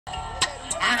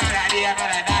day,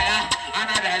 another dollar.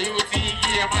 Another UT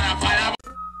game, and a follow.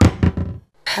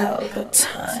 Pelpa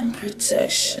time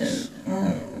protection.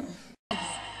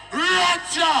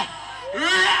 Raja!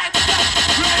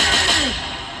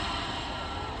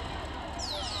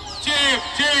 Chief.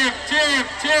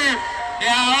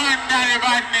 Yeah, I under the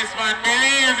badness, man.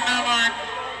 Believe no, man.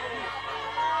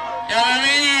 Yeah, I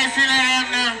mean, you see them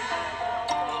now.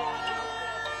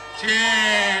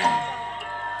 Chief.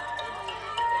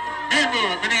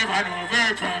 People, I never know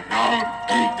where from now.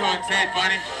 Big don't say it,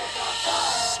 buddy.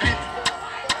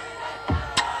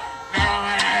 No,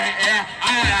 yeah,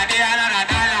 another day, another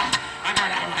dollar.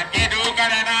 Another one. Get hooked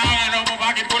on an hour, no more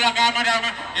pocket full of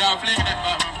camera. Yeah, fling that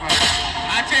back, man.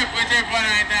 I chip one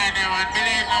right there, man.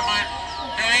 Believe no, man.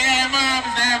 The way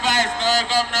moms, their advice, no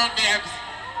come down, babes.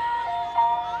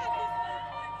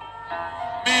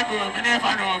 People, I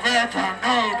never know where from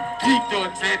now. Big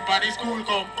don't say it, buddy. School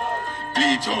come.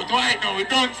 Bleach out right now, we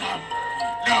done some.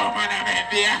 No, man, I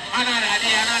meant there. Another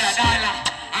day, another dollar.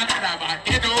 Another bag.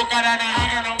 Get hooked on an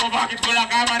hour, no more pocket full of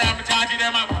camera. I'm charging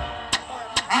them up.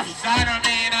 Officer on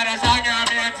me, another song on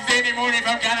me, and to say the money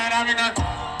from Canada, me not.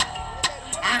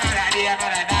 Another day,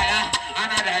 another dollar.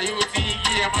 Another UT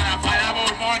game, man, I fall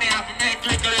about money, I have to make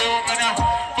little room, man, I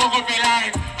fuck up the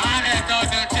line. And I thought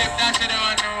the chip, that should have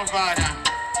won no father.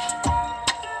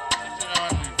 That should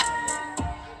have won.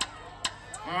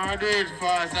 Oh, do it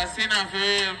fast, I seen it for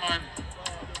real, man.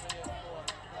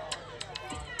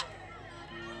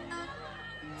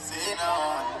 See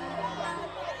now.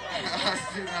 I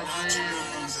seen it for real,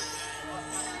 man.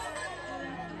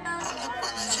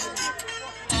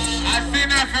 I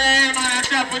seen a friend, man,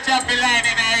 a choppy line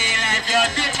in a real life. Yo,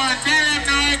 tip, man, tell him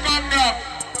now he come up.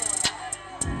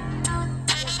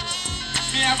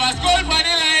 Me have a skull for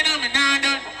the line, and me not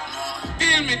done.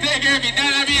 Till me take every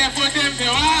dollar, be a foot him to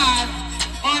walk.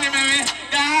 Money, me,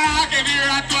 dog, every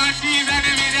rat, one cheese, and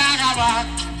every dog a bag.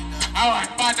 I want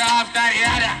butter after the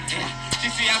other. Yeah. She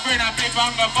see a friend, a flip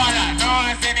and go follow. No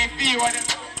one seen it, see what it.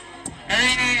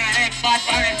 Ringing an expert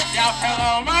for it. Yo,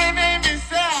 hello, my name is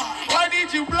Sam. Why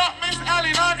did you block Miss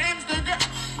Allen on Instagram?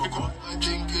 Because I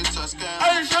think it's a scam.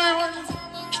 Are you sure you want it?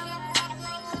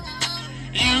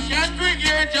 You can quit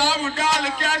your job with all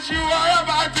the cash you are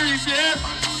about to receive.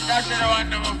 That should have won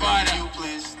number father. You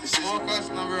please, this is Focus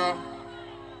now, bro.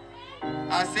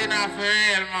 I seen that for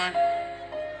real, man.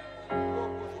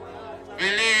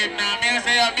 Believe now. Me I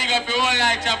say you big up your whole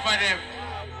life chop for them.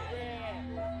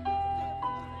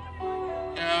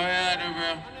 Yeah, where are they,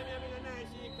 bro?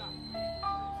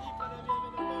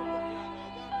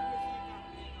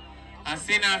 I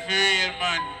seen her for real,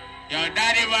 man. Your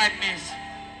daddy badness.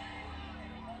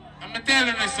 I'm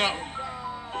telling you something.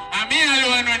 And me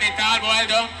alone when it all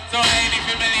boiled down. So I ain't if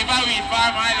you believe I weed for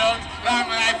my lungs. Long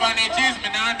life on the cheese,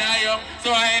 me not die young. So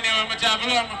I ain't when me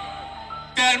travel on.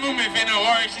 Tell me if you no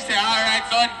worry. She say, alright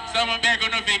son. Someone beg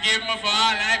gonna forgive me for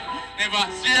all life. Never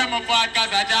steer my part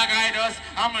cause I jag guide us.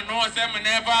 I'm a no say me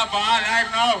never for all life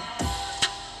now.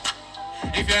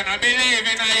 If you don't believe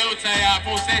in a youth, say a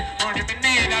pussy. Only me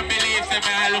need and believe, say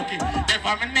me I lucky. If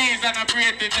I'm in knees and I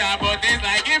pray to job, but it's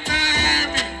like him not hear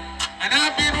me. And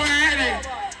I've been ready.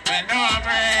 But now I'm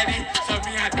ready. So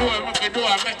me I do it, if I do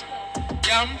it.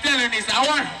 Yeah, I'm telling this, I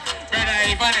want. Brother,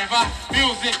 if I never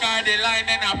music or the line,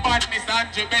 then I badness and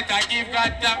you better give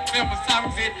God thanks for my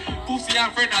songs. Pussy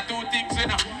and friend are two things, you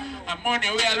know. And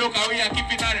money, we are look at, we are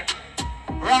keeping on it.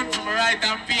 Wrong for my right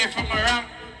and pay for my wrong.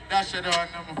 That should have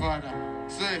won my father.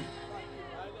 See?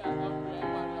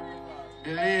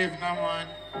 Believe no, man.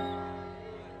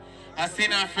 I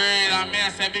seen a for real and me I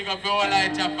say big up the whole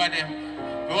life chop for them.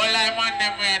 The whole life man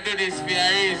them when I do this for a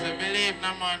reason. Believe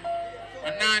no, man.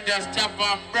 And not just chop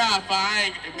and bra for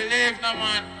high. Believe no,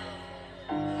 man.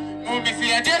 Movie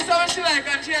see I just how she like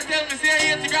and she tell me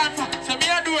say 80 grand for. So me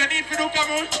I do a need for do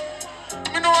come out.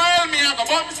 Me know how me I go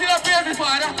but me still a pay for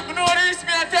father. Me know the risk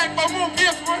me I take but move pay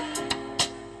for it.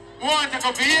 Want to take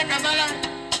up the acres of land.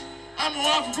 I'm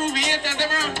going to prove the haters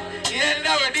them wrong. Yeah,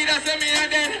 that way did I say me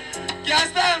and dead. Can't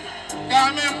stand.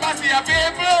 Cause me embassy a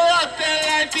people up tell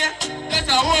life here. Just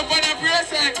a hope on a prayer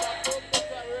side.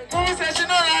 Mama said she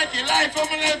don't like it, life I'm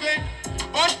living.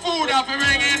 But food have to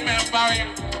bring in me and bury.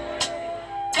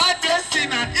 God bless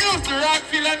sin and use the rock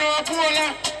feeling no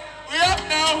polar. We up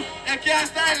now, you can't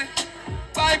style it.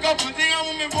 Buy a couple things I'm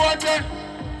with me boat.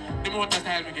 The motor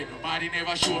style me get, nobody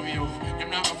never show me off. Them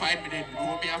not gonna find me then, they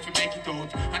know me have to make it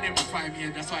out. And them must find me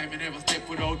and that's why me never step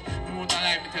without. The motor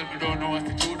like me tell me don't know what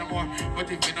to do no more.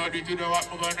 But if you know do today what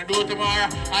I'm gonna do tomorrow,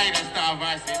 I ain't a starve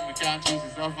or sin, me can't choose to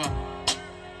suffer.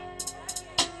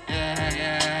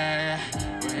 Yeah.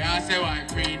 But I say why I'm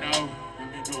free now.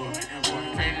 Let me know when your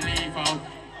boyfriend leave out.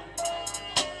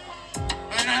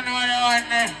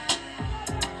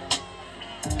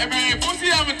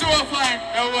 fine.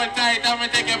 The whole tight, I'm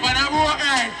take it for the boat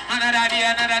ride. Another day,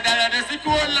 another dollar, that's the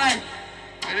cool life.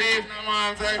 Believe no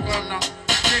man, so I come now.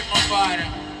 Take my father.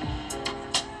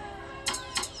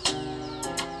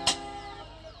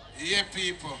 Yeah,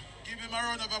 people. Give him a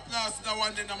round of applause to that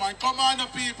one day, man. Come on, the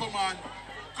people, man.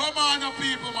 Come on, the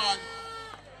people, man.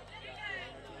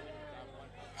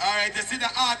 Alright, you see the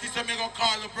artist I'm going to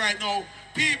call up right now.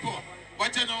 People.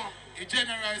 But you know, in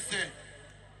general say,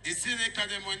 the selector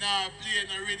them when now playing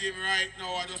a rhythm right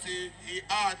now. I just see the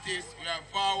artist, we are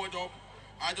forward up.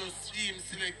 I just see him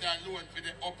select alone for the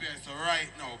up here. So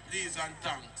right now, please and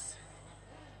thanks.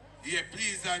 Yeah,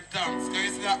 please and thanks. Because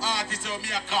you see the artist how me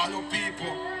I call up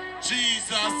people.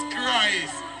 Jesus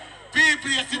Christ. People,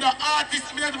 you see the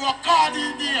artist, me I call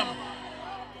his name.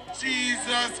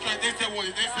 Jesus Christ. They say what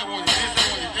it, they say what it, they say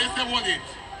what it, they say what it.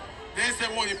 They say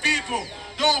what it. People,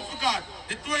 don't forget,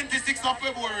 the 26th of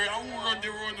February, I will run the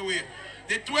runway.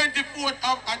 The 24th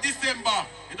of December,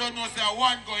 you don't know say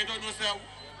one go, you don't know say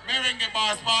merengue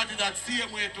bars party that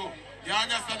same way too. You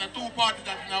understand? The two parties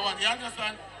that in one. You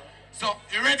understand? So,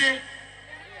 you ready?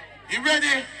 You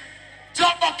ready?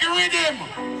 Drop back your rhythm!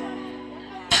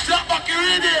 Drop back your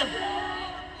rhythm!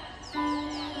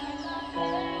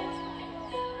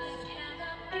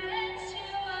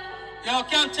 Yo,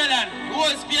 capture that. The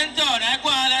whole Spain town. I go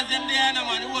all as them there,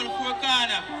 man. The whole four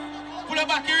corner. Pull up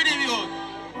back your rhythm, yo.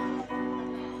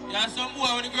 Yeah, some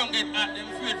boy when the ground get hot, them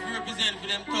afraid to represent for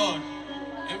them town.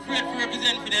 Them afraid to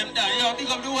represent for them down. Yo, pick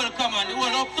up the whole command, the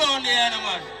whole uptown there,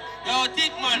 man. Yo,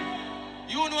 thick man.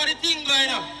 You know the thing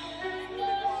going on.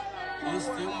 This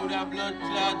thing with a blood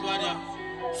clot, one ya.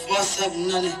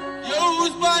 4-7 on it. Yo,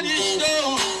 who's Spanish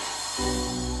though?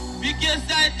 Pick your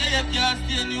side there, you can't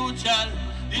stay neutral.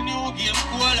 The new game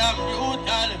cool and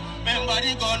brutal. Remember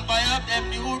the gun buy up them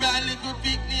new brand little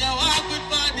pick me a walk with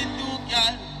party too,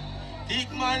 girl. Thick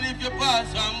man if you pass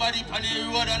somebody on the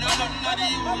road and nothing not the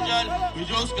usual. We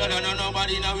just got on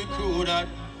nobody now we crew that.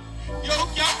 Yo,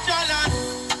 capture that.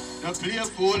 Now play a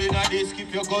fool in a disc,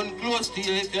 keep your gun close to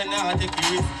you if you're not take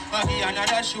it. Maybe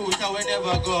another shooter will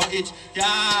never go itch.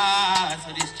 Yeah,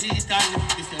 so the street and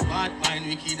it's a bad mind,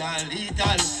 wicked and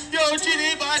lethal. Yo,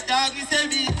 chili bad dog, it's a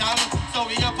beat them. So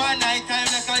we up at night time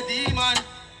like a demon.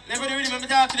 Let me remember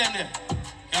talk to them there.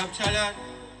 Capture that.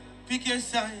 Pick your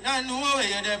side and know where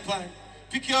you're there, pan.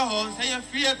 Pick your house and your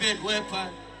favorite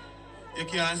weapon. You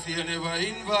can't say you're never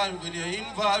involved when you're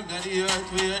involved in the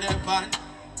earth where you're there, pan.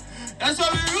 That's why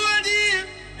we roll deep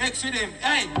next to them.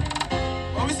 Hey,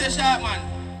 when we say sharp man,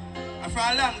 and for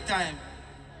a long time,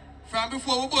 from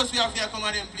before we bust we have to come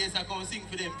at them place and come sing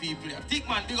for them people. Thick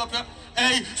man, dig up your,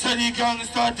 hey, so the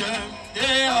gangsta them,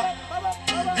 yeah,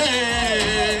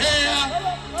 hey,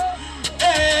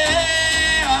 hey,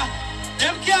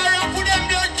 them can't run for them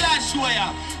blood clash show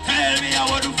ya. Tell me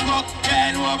what the fuck,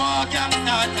 yeah, no more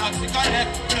gangsta toxic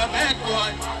connect with a bad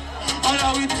boy. All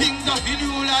of we things up in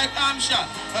you like Amsha,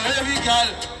 every girl.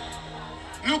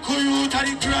 Look who you to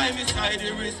the crime inside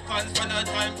the response for that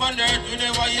time. For earth we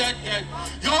never yet get.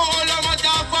 Yo, all of my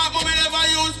talk about me never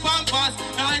use pampas.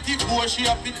 94 she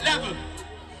up in level.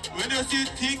 When you see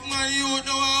thick man, you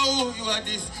know how you are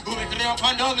this. You make me up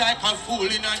and down like a fool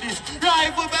in a this.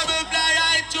 Rifle baby fly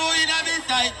right through in a this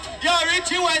side. Yo,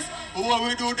 Richie West, what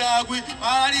we do dog with?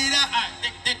 All in a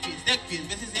take piece.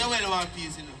 This is your well one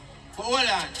piece, you know. But hold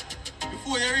on.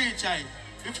 Before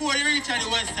you reach the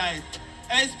west side,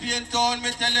 SP and town, me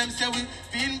tell them say we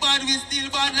been bad, we still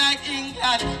bad like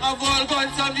England. I've all got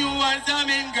some new ones, some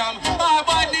Ingram. Our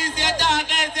bodies get dark,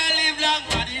 let's live long.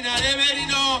 But in a them ready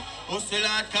now, hustle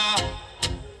at car.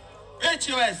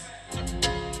 Richie West.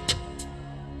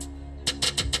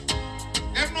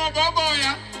 Them know about boy,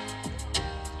 yeah?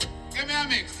 Give me a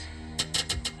mix.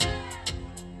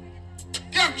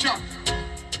 Capture.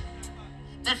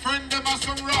 My friend them are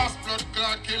some Ross blood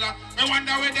clot killer. Me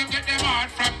wonder where them get them heart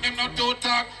from. Them not to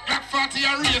talk. Black 40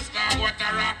 a race dog, what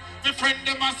a rock. My friend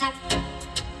them are some.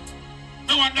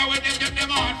 Me wonder where them get them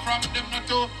heart from. Them not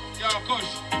to. Yo,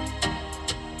 Kush.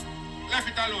 Left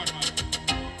it alone, man.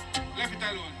 Left it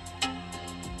alone.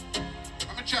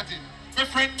 I'm chatting. My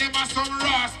friend them are some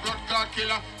Ross blood clot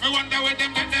killer. Me wonder where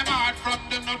them get them heart from.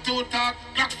 Them not to talk.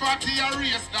 Black 40 a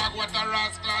race dog, what a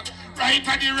Ross clot. Right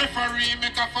at the referee,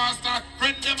 make a fast start.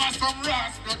 Friend them are some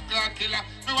Ross blood clot killer.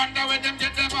 Me wonder where them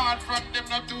get them heart from. Them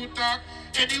not to talk.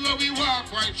 Anywhere we walk,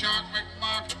 white shark make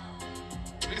mark.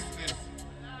 Listen.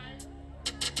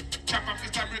 Chop off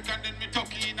this American, then me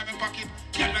tuck in my pocket.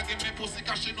 Girl give me pussy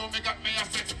cause she know me got me a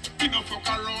set. Me no fuck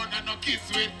around and no kids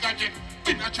with gadget.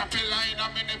 Me no chop a line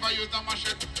and me never use a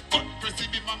machete. But press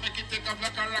it in make it take off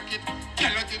like a rocket.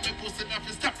 Girl give me pussy, me have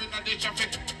to step in the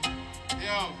traffic.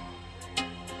 Yo.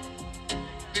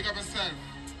 Big up yourself.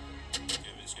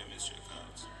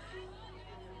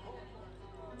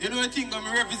 You know the thing I'm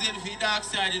representing for the dark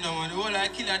side, you know, man. The whole I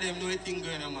kill them know the thing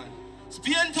going on, man.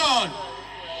 Spain town.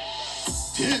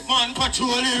 Take man patrol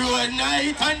the road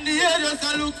night and day just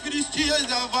a look for the streets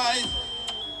of ice.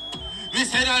 We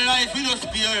said a life we no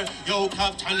spare. Yo,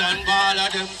 Captain and ball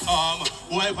of them come.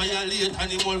 Whoever you late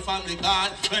and the whole family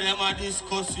gone. When them a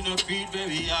discuss, you know, feed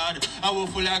very hard. I will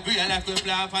full agree like we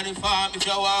plan for the farm. If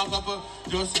you walk up,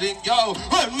 just think, yo.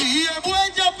 When we hear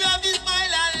boy jump, you have to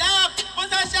smile and laugh. But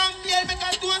a champagne make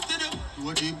a toast to them. Do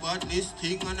the badness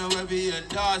thing and where we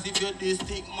endorse. If you're this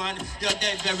thick man, you're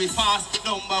dead very fast.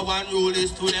 Number one rule is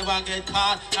to never get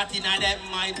caught. Not in a them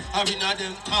mind, or in a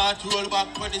them thought. Roll back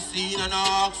for the scene and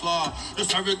ask for.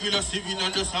 Just a regular civil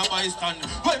and just a bystand.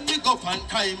 When we go on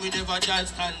time, we never judge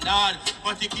standard.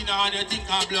 But thinking on you think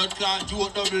of blood clot. You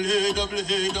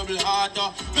double heart.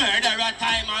 Murder a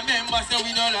time, I remember say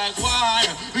we don't like war.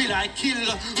 We like kill,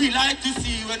 we like to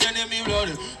see when enemy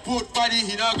blood. Put body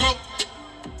in a group.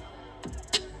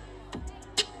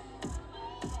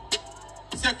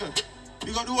 Second,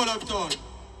 we got the whole of town.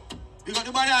 We got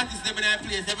the body artists them in that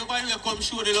place. Everybody will come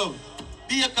show the love.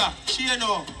 Baker,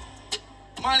 Shano,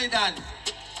 Malidan,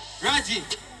 Raji,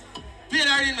 play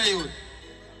that in my youth.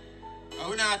 I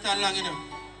will not talk long enough.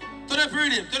 To the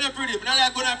pretty, but not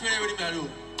like going to play with him alone.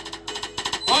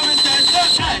 One minute,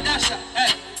 hey, that's that.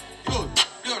 Hey, yo,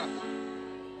 that.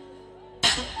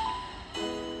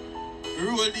 We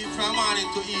roll deep from morning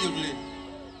to evening.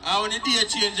 I want the day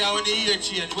change, I want the year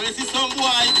change. When you see some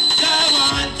boy, they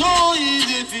want too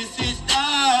easy for sister. I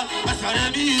saw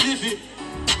them easy for.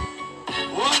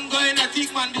 One guy in a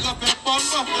thick man, dig up a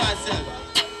bump of myself.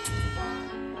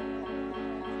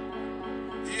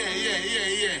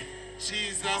 Yeah.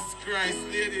 Jesus Christ,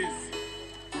 ladies.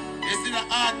 You see the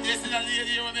art, you see the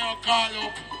lady when they call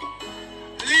up.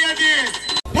 Ladies!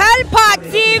 Pelpa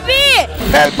TV!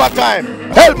 Pelpa time! Room!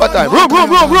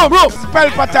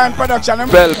 Pelpa time production.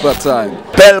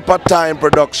 Pelpa time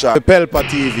production. Pelpa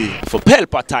TV. For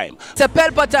Pelpa time. It's a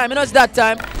Pelpa time, you know it's that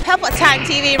time. Pelpa time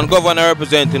TV. I'm governor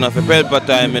representing of Pelpa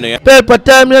time, you know. Pelpa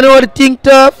time, you know what the thing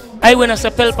tough? I when I say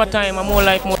Pelpa time, I'm more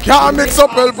like more. Can't mix up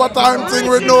Pelpa time thing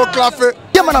with no coffee.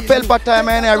 Yeah, man, a Pelpa time,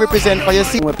 and I represent for you.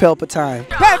 See, with Pelpa time.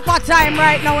 Pelpa time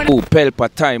right now. Oh,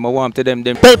 Pelpa time, I want to them.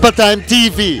 Pelpa time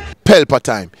TV. Pelpa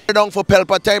time. Down for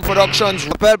Pelpa time productions.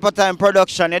 Pelpa time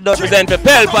production. It does Present for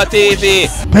Pelpa TV.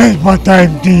 Pelpa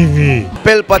time TV.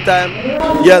 Pelpa time.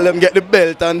 Yeah, let them get the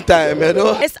belt on time, you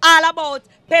know. It's all about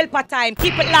Pelpa time.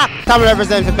 Keep it locked. Come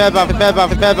represent for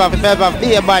Pelpa.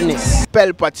 Be a badness.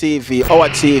 Pelpa TV, our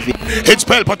TV. It's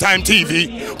Pelpa time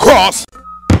TV. Cross.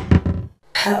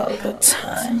 Pelpa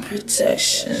time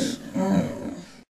protection.